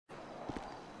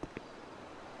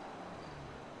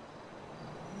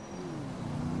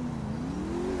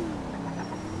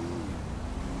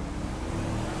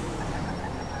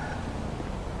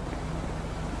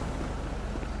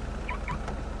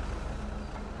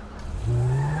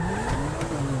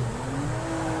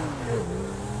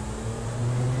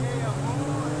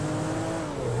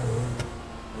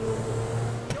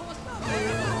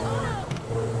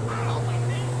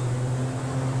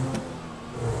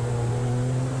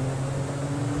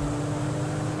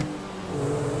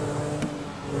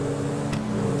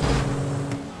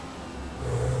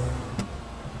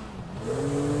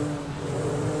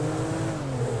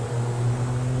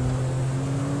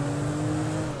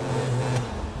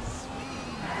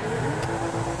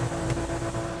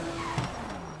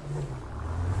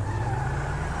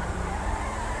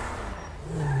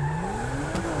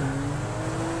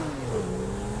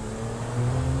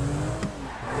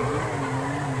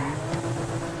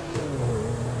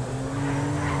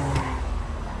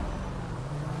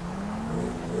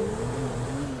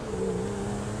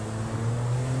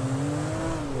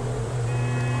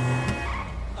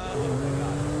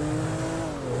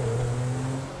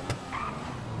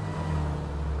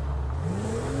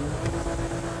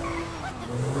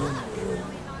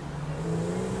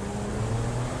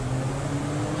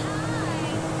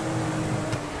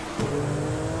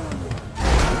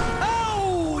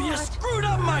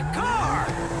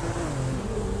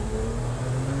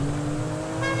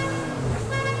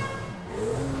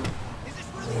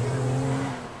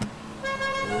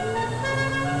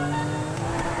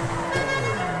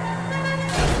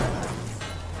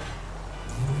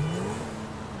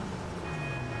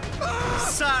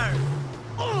siren!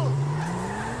 Oh!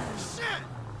 Shit!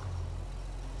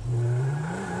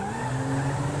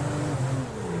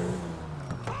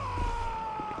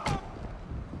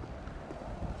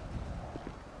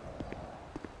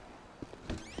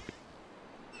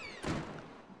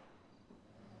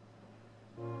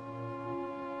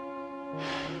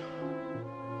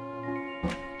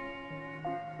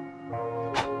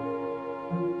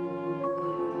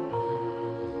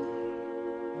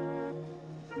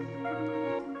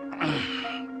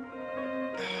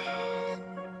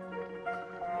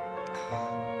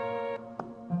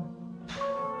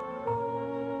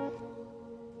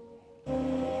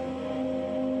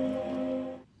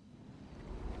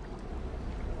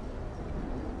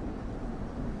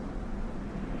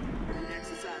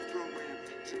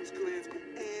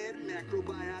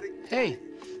 Hey.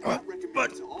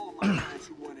 But...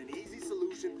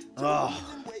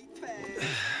 oh.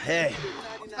 Hey.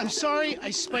 I'm sorry I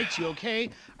spiked you, okay?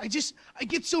 I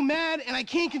get so mad and I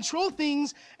can't control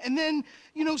things, and then,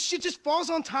 you know, shit just falls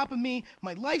on top of me.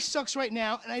 My life sucks right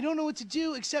now, and I don't know what to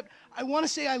do except I want to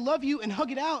say I love you and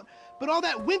hug it out, but all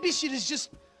that wimpy shit is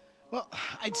just, well,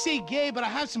 I'd say gay, but I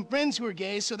have some friends who are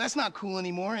gay, so that's not cool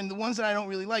anymore, and the ones that I don't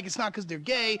really like, it's not because they're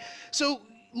gay, so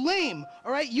lame,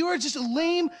 all right? You are just a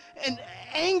lame and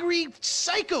angry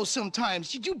psycho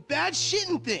sometimes. You do bad shit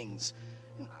and things.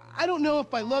 I don't know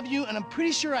if I love you, and I'm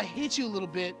pretty sure I hate you a little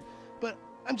bit, but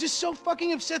I'm just so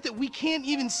fucking upset that we can't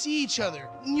even see each other.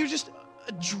 And you're just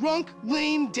a drunk,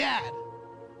 lame dad.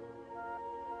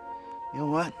 You know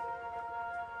what?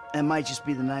 That might just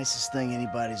be the nicest thing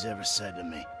anybody's ever said to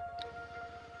me.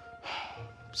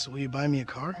 So will you buy me a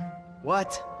car?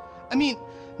 What? I mean,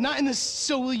 not in the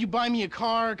so will you buy me a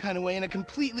car kind of way, in a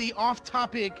completely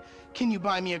off-topic, can you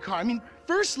buy me a car? I mean,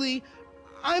 firstly,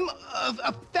 I'm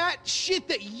a fat shit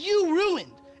that you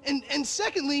ruined. And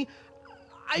secondly,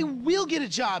 I will get a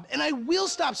job, and I will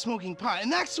stop smoking pot, in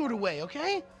that sort of way,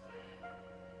 okay?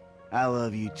 I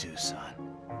love you too, son.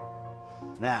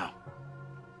 Now,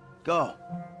 go.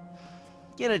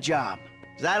 Get a job,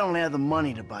 because I don't have the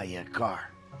money to buy you a car.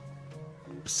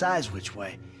 Besides which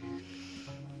way,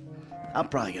 I'm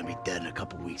probably gonna be dead in a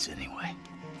couple weeks anyway.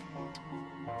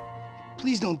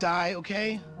 Please don't die,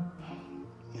 okay?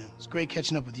 Yeah, it's great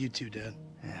catching up with you too, Dad.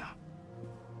 Yeah.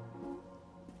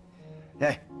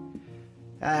 Hey,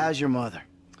 how's your mother?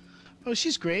 Oh,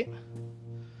 she's great.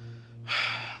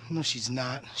 No, she's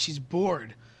not. She's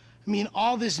bored. I mean,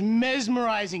 all this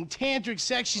mesmerizing tantric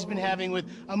sex she's been having with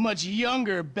a much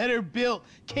younger, better built,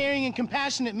 caring and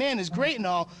compassionate man is great and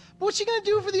all, but what's she gonna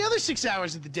do for the other 6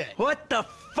 hours of the day? What the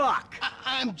fuck?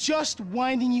 I'm just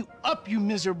winding you up, you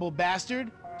miserable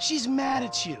bastard. She's mad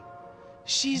at you.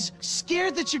 She's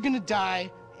scared that you're gonna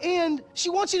die, and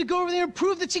she wants you to go over there and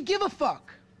prove that you give a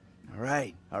fuck. All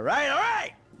right.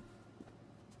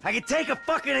 I can take a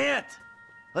fucking hint.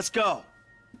 Let's go.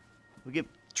 We'll get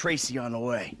Tracy on the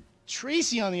way.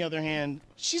 Tracy, on the other hand,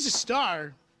 she's a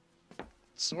star.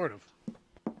 Sort of.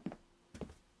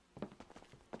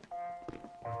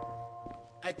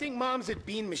 I think Mom's at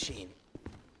Bean Machine.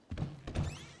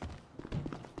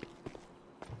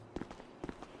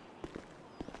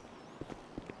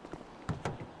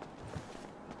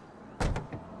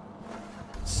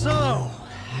 So,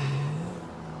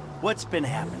 what's been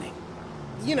happening?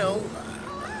 You know,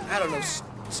 I don't know,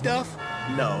 stuff?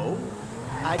 No,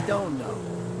 I don't know.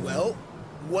 Well,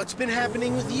 what's been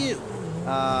happening with you?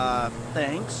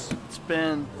 Thanks.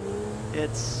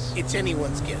 It's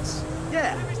anyone's guess.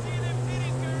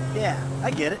 Yeah,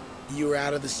 I get it. You were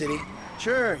out of the city?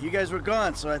 Sure, you guys were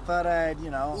gone, so I thought I'd, you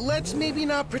know... Let's maybe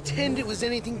not pretend it was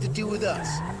anything to do with us.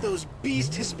 Those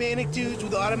beast Hispanic dudes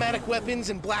with automatic weapons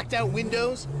and blacked out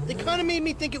windows, they kind of made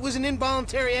me think it was an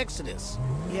involuntary exodus.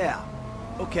 Yeah,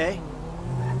 okay.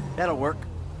 That'll work.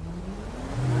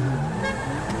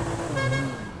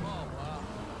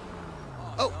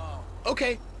 Oh,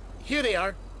 okay. Here they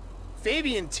are.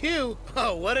 Fabian, too?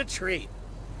 Oh, what a treat.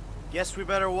 Guess we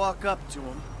better walk up to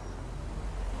him.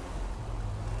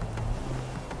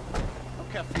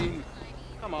 Caffeine.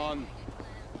 Come on.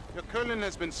 Your curling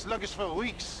has been sluggish for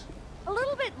weeks. A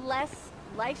little bit less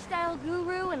lifestyle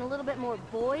guru and a little bit more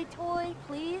boy toy,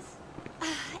 please.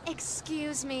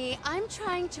 Excuse me, I'm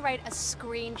trying to write a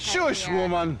screenplay. Shush, here.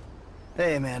 woman.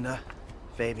 Hey, Amanda.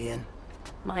 Fabian.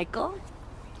 Michael?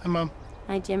 Hi, Mom.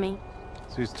 Hi, Jimmy.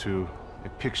 These two, a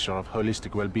picture of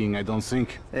holistic well-being, I don't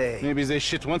think. Hey. Maybe they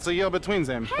shit once a year between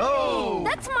them. Hey, Oh!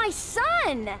 that's my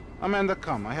son! Amanda,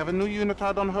 come. I have a new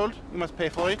unitard on hold. You must pay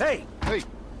for it. Hey! Hey!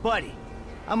 Buddy,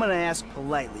 I'm gonna ask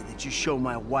politely that you show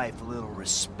my wife a little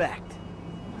respect.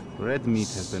 Red meat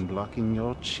has been blocking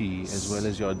your chi as well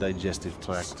as your digestive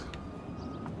tract.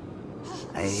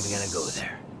 I ain't even gonna go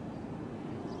there.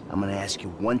 I'm gonna ask you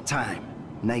one time,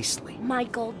 nicely.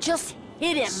 Michael, just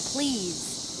hit him,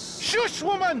 please. Shush,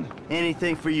 woman!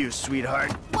 Anything for you,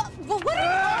 sweetheart. What are you doing?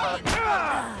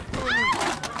 I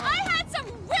had some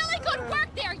really good work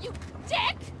there, you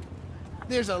dick!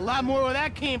 There's a lot more where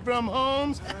that came from,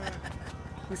 Holmes.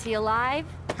 Was he alive?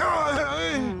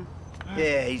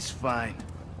 Yeah, he's fine.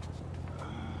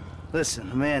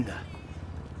 Listen, Amanda.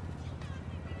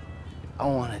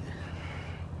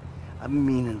 I've been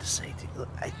meaning to say to you, look,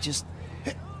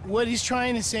 What he's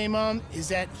trying to say, Mom, is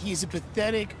that he's a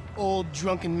pathetic, old,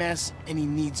 drunken mess, and he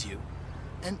needs you.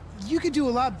 And you could do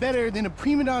a lot better than a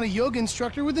prima donna yoga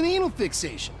instructor with an anal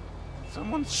fixation.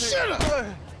 Someone Shut up!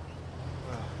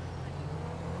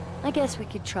 I guess we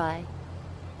could try.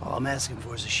 all I'm asking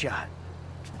for is a shot.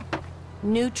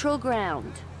 Neutral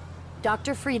ground.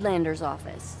 Dr. Friedlander's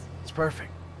office. It's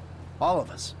perfect. All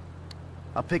of us.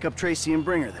 I'll pick up Tracy and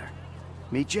bring her there.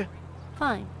 Meet you?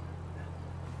 Fine.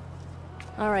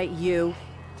 All right, you.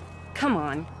 Come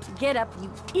on, get up,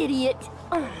 you idiot.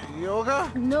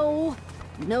 Yoga? No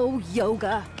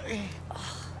yoga.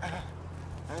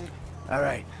 All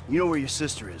right, you know where your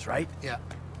sister is, right? Yeah.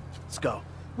 Let's go.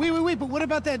 Wait, but what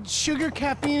about that sugar,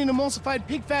 caffeine, and emulsified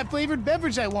pig fat flavored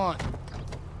beverage I want?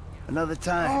 Another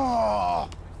time. Oh!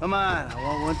 Come on, I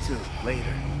want one too.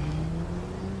 Later.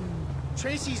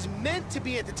 Tracy's meant to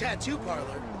be at the tattoo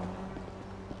parlor.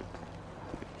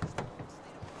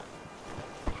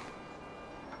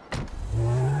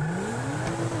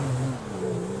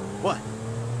 What?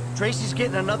 Tracy's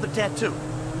getting another tattoo.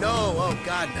 No, oh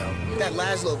God, no. That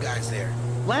Laszlo guy's there.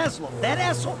 Laszlo, that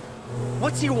asshole.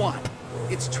 What's he want?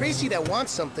 It's Tracy that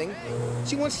wants something.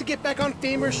 She wants to get back on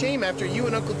Fame or Shame after you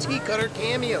and Uncle T cut her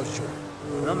cameo short.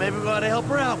 Well, maybe we ought to help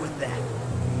her out with that.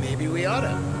 Maybe we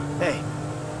oughta. Hey,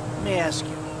 let me ask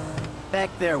you. Back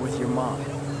there with your mom.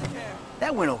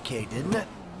 That went okay, didn't it?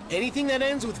 Anything that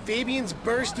ends with Fabian's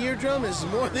burst eardrum is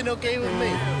more than okay with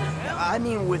me. I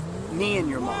mean with me and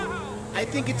your mom. I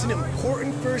think it's an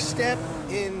important first step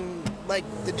in, like,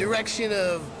 the direction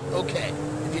of okay,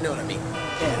 if you know what I mean.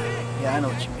 Yeah, I know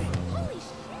what you mean.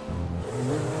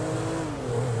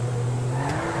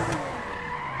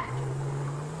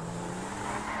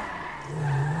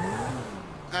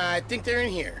 I think they're in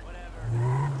here.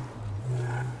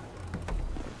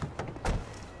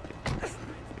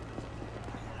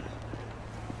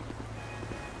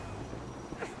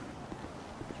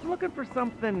 I'm looking for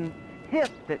something hip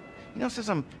that, says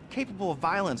I'm capable of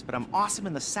violence, but I'm awesome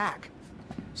in the sack.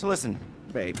 So listen,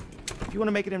 babe, if you want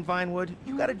to make it in Vinewood,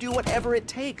 you gotta do whatever it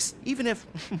takes. Even if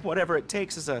whatever it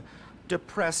takes is a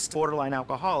depressed, borderline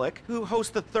alcoholic who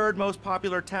hosts the third most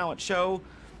popular talent show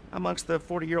amongst the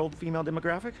 40-year-old female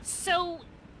demographic. So,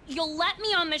 you'll let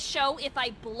me on the show if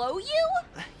I blow you?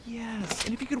 Yes,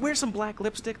 and if you could wear some black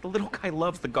lipstick, the little guy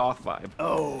loves the goth vibe.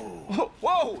 Oh,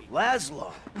 Whoa!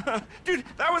 Laszlo. Dude,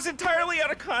 that was entirely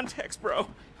out of context, bro.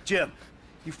 Jim,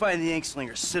 you find the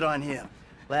Inkslinger, sit on him.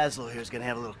 Laszlo here's gonna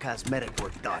have a little cosmetic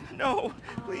work done. No,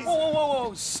 please.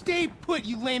 Whoa, stay put,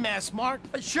 you lame-ass Mark.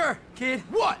 Sure, kid.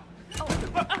 What?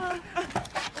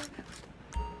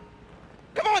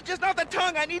 Come on, just not the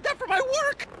tongue. I need that for my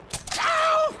work.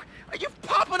 Ow! Are you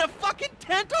popping a fucking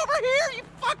tent over here? You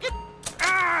fucking...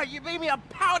 Ah! You made me a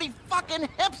pouty fucking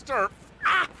hipster.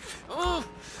 Ah! Ooh.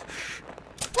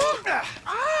 Ooh.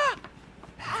 Ah!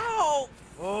 Ow!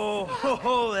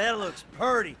 Oh, that looks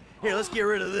purty. Here, let's get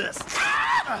rid of this.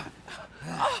 Ah!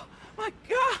 Oh, my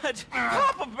God!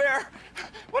 Papa Bear!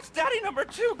 What's Daddy number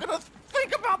 2 gonna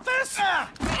think about this?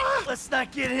 Let's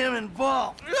not get him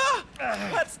involved.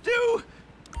 Let's do...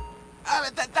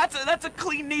 that's a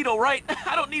clean needle, right?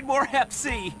 I don't need more Hep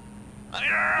C.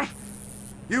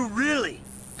 You really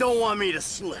don't want me to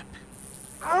slip.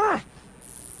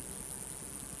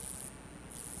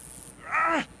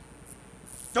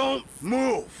 Don't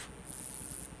move.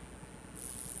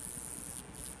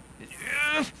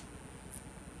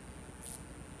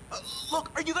 Look,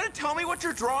 are you gonna tell me what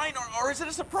you're drawing, or is it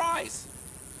a surprise?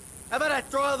 How about I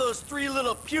draw those 3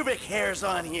 little pubic hairs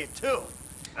on here, too?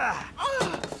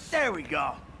 There we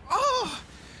go. Oh,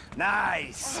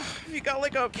 Nice. you got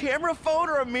like a camera phone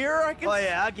or a mirror I can... Oh,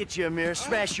 yeah, I'll get you a mirror,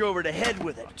 smash you over the head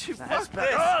with it. Fuck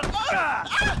better.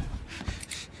 this.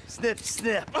 Snip,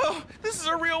 snip. Oh, this is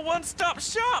a real one-stop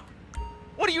shop.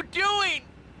 What are you doing?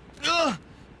 Ugh.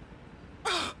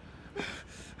 Oh,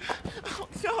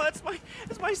 no, that's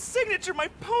my signature, my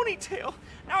ponytail.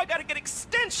 Now I gotta get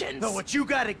extensions. No, what you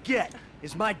gotta get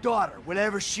is my daughter,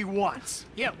 whatever she wants.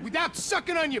 Yeah, without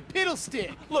sucking on your piddle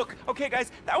stick. Look, okay,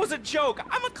 guys, that was a joke.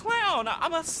 I'm a clown.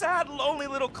 I'm a sad, lonely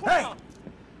little clown.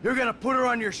 You're gonna put her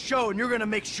on your show and you're gonna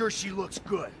make sure she looks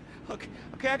good. Look,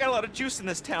 okay, I got a lot of juice in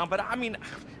this town, but I mean,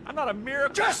 I'm not a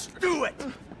miracle. Just do it!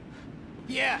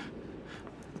 Yeah.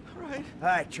 All right. All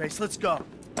right, Trace, let's go.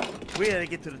 We gotta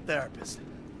get to the therapist.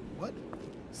 What?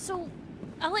 So,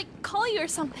 I'll like call you or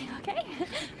something, okay?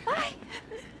 Bye.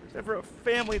 There's ever a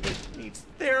family that needs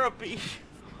therapy.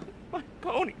 My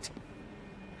ponytail.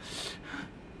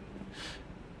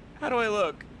 How do I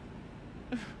look?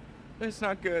 It's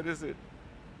not good, is it?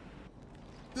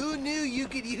 Who knew you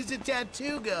could use a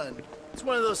tattoo gun? It's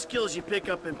one of those skills you pick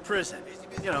up in prison.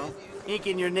 You know,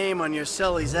 inking your name on your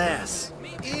cellie's ass.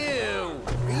 Ew.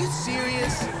 Are you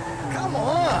serious? Come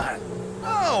on!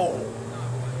 No!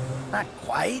 Not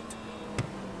quite.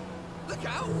 Look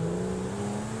out!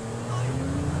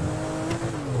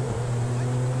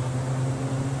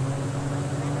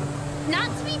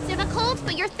 Not to be difficult,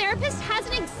 but your therapist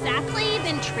hasn't exactly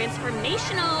been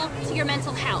transformational to your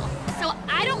mental health. So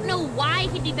I don't know why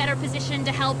he'd be better positioned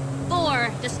to help 4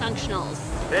 dysfunctionals.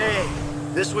 Hey,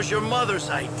 this was your mother's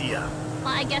idea.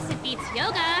 Well, I guess it beats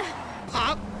yoga.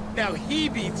 Pop, now he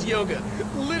beats yoga.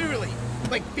 Literally.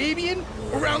 Like Fabian,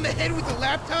 around the head with the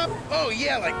laptop? Oh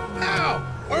yeah, like pow!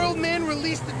 Our old man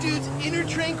released the dude's inner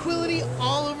tranquility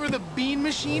all over the bean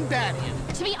machine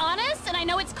backhand. To be honest, and I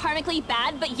know it's karmically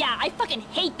bad, but yeah, I fucking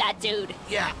hate that dude.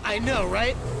 Yeah, I know,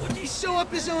 right? He's so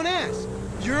up his own ass.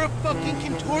 You're a fucking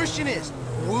contortionist.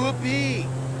 Whoopee.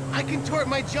 I contort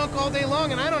my junk all day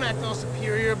long and I don't act all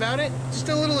superior about it. Just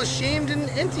a little ashamed and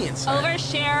empty inside.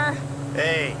 Overshare.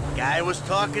 Hey, guy was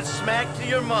talking smack to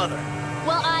your mother.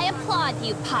 Well, I applaud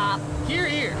you, Pop. Here,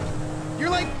 here.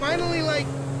 You're like finally like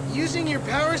using your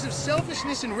powers of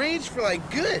selfishness and rage for like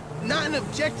good. Not an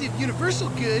objective universal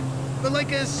good, but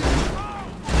like a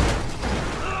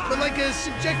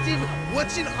subjective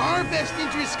what's in our best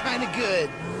interest kind of good.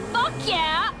 Fuck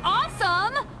yeah,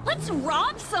 awesome. Let's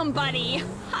rob somebody.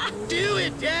 Do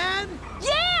it, Dad!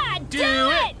 Yeah,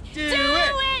 do it. Do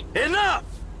it. Enough,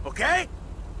 okay?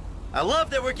 I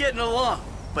love that we're getting along,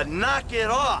 but knock it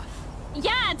off.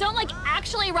 Yeah, don't like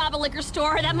actually rob a liquor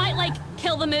store. That might like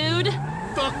kill the mood.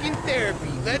 Fucking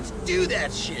therapy. Let's do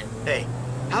that shit. Hey,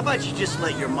 how about you just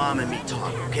let your mom and me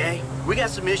talk, okay? We got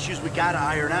some issues we gotta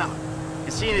iron out.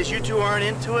 And seeing as you two aren't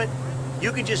into it,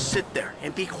 you can just sit there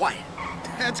and be quiet.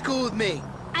 That's cool with me.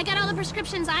 I got all the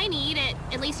prescriptions I need,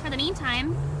 at least for the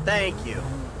meantime. Thank you.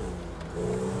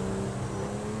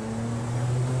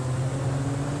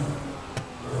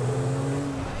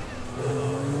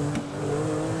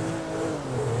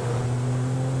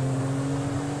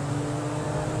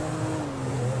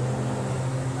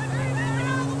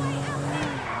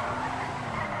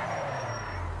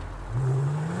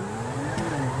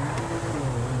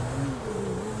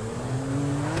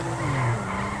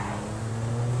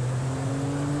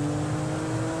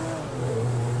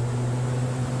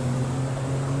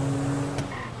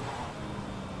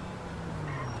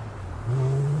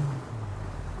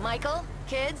 Michael,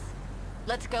 kids,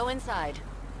 let's go inside.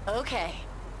 Okay.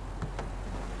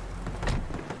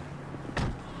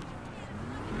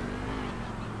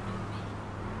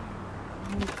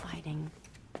 I'm fighting.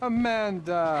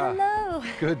 Amanda! Hello.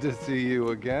 Good to see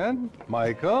you again.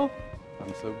 Michael,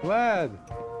 I'm so glad.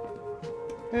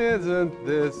 Isn't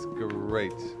this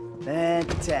great?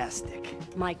 Fantastic.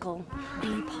 Michael,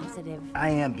 be positive.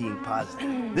 I am being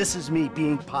positive. This is me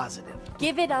being positive.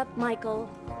 Give it up, Michael.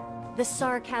 The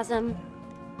sarcasm,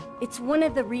 it's one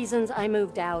of the reasons I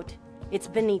moved out. It's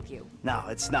beneath you. No,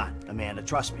 it's not, Amanda.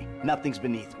 Trust me. Nothing's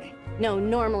beneath me. No,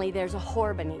 normally there's a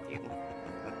whore beneath you.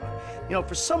 You know,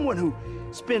 for someone who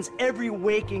spends every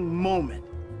waking moment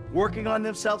working on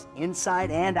themselves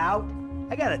inside and out,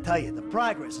 I gotta tell you, the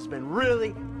progress has been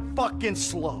really fucking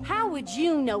slow. How would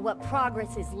you know what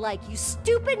progress is like, you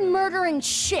stupid murdering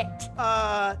shit?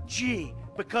 Gee,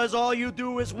 because all you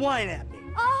do is whine at me.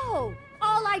 Oh,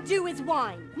 all I do is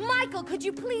whine. Michael, could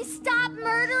you please stop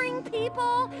murdering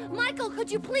people? Michael,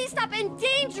 could you please stop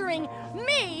endangering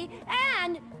me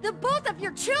and the both of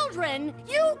your children?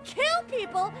 You kill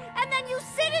people and then you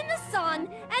sit in the sun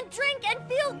and drink and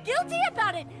feel guilty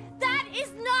about it. That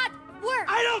is not work.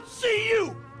 I don't see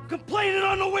you complaining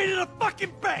on the way to the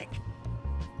fucking bank.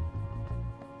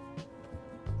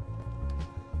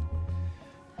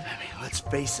 I mean, let's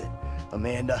face it,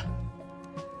 Amanda.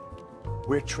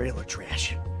 We're trailer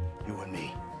trash, you and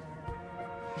me.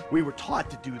 We were taught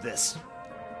to do this.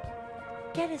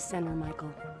 Get a center,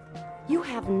 Michael. You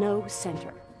have no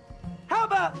center. How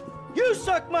about you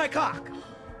suck my cock?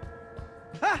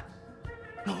 Huh?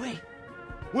 No, wait.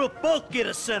 We'll both get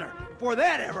a center before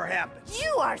that ever happens.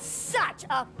 You are such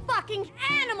a fucking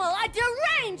animal, a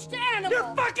deranged animal.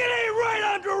 You fucking ain't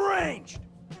right on deranged.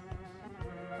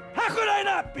 How could I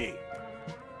not be?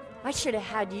 I should have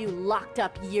had you locked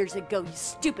up years ago, you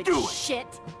stupid shit.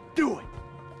 Do it!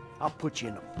 I'll put you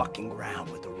in the fucking ground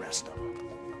with the rest of them.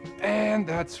 And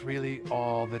that's really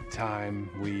all the time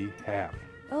we have.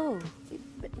 Oh,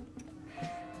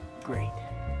 Great.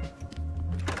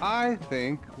 I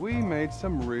think we made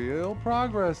some real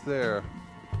progress there.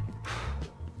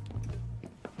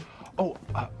 Oh,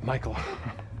 Michael,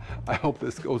 I hope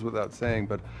this goes without saying,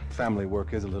 but family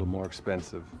work is a little more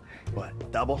expensive.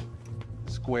 What, double?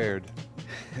 Squared.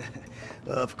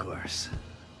 Of course.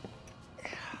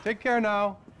 Take care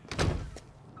now.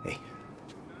 Hey,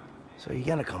 so you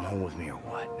gonna come home with me or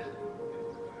what?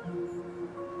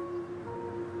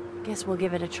 guess we'll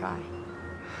give it a try.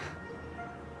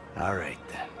 All right,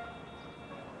 then.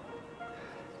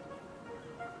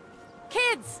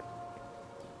 Kids!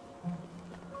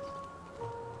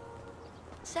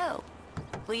 So,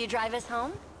 will you drive us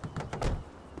home?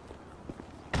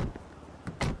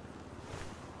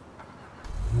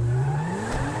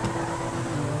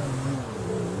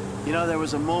 You know, there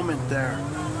was a moment there.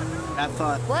 I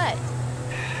thought, What?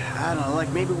 I don't know, like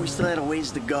maybe we still had a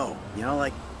ways to go. You know,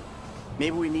 like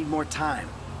maybe we need more time.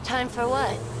 Time for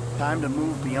what? Time to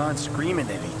move beyond screaming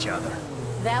at each other.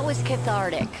 That was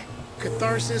cathartic.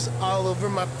 Catharsis all over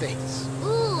my face.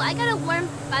 Ooh, I got a warm,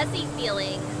 fuzzy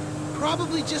feeling.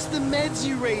 Probably just the meds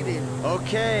you raided.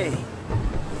 Okay.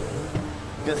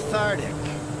 Cathartic.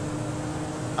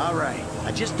 All right.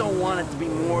 I just don't want it to be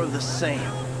more of the same.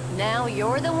 Now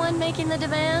you're the one making the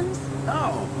demands?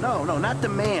 No, not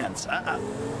demands.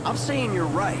 I'm saying you're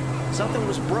right. Something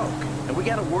was broke, and we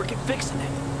gotta work at fixing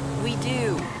it. We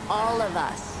do. All of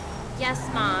us. Yes,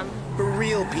 Mom. For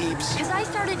real, peeps. Because I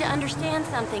started to understand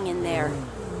something in there.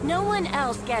 No one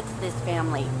else gets this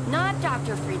family. Not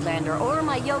Dr. Friedlander, or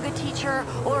my yoga teacher,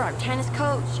 or our tennis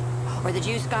coach, or the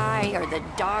juice guy, or the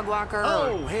dog walker.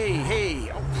 Oh,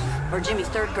 hey. Or Jimmy's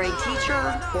third grade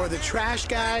teacher. Or the trash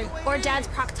guy. Or Dad's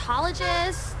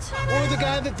proctologist. Or the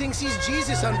guy that thinks he's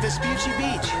Jesus on Vespucci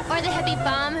Beach. Or the hippie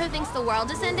bum who thinks the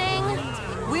world is ending.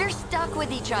 We're stuck with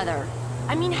each other.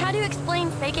 I mean, how do you explain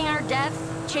faking our deaths,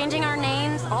 changing our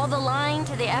names, all the lying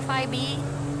to the FIB?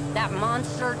 That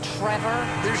monster, Trevor?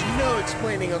 There's no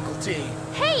explaining Uncle T.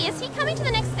 Hey, is he coming to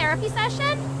the next therapy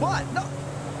session? What?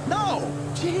 No!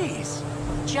 Jeez!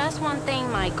 Just one thing,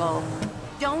 Michael.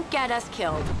 Don't get us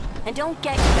killed. And don't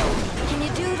get killed. Can you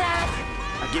do that?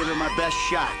 I give it my best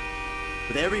shot.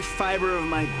 With every fiber of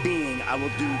my being, I will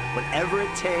do whatever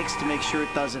it takes to make sure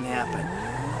it doesn't happen.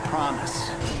 Promise.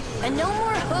 And no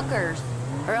more hookers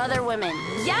or other women.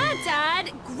 Yeah,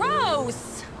 Dad.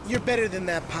 Gross. You're better than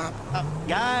that, Pop.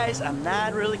 Guys, I'm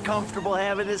not really comfortable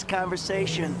having this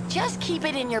conversation. Just keep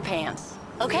it in your pants,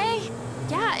 okay?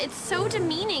 Yeah, it's so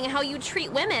demeaning how you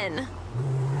treat women.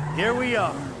 Here we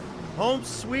are. Home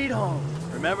sweet home.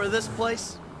 Remember this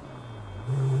place?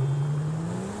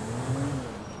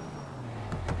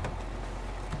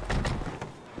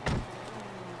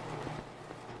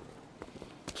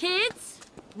 Kids,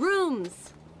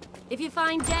 rooms. If you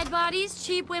find dead bodies,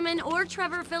 cheap women, or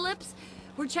Trevor Phillips,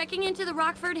 we're checking into the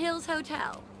Rockford Hills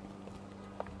Hotel.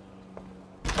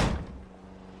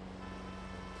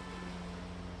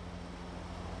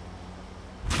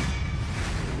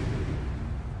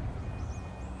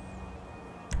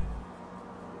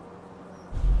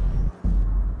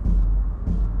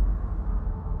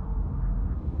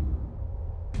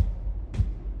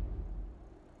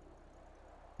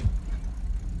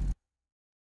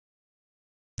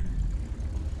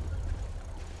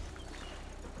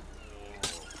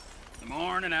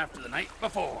 Morning after the night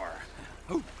before.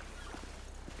 Ooh.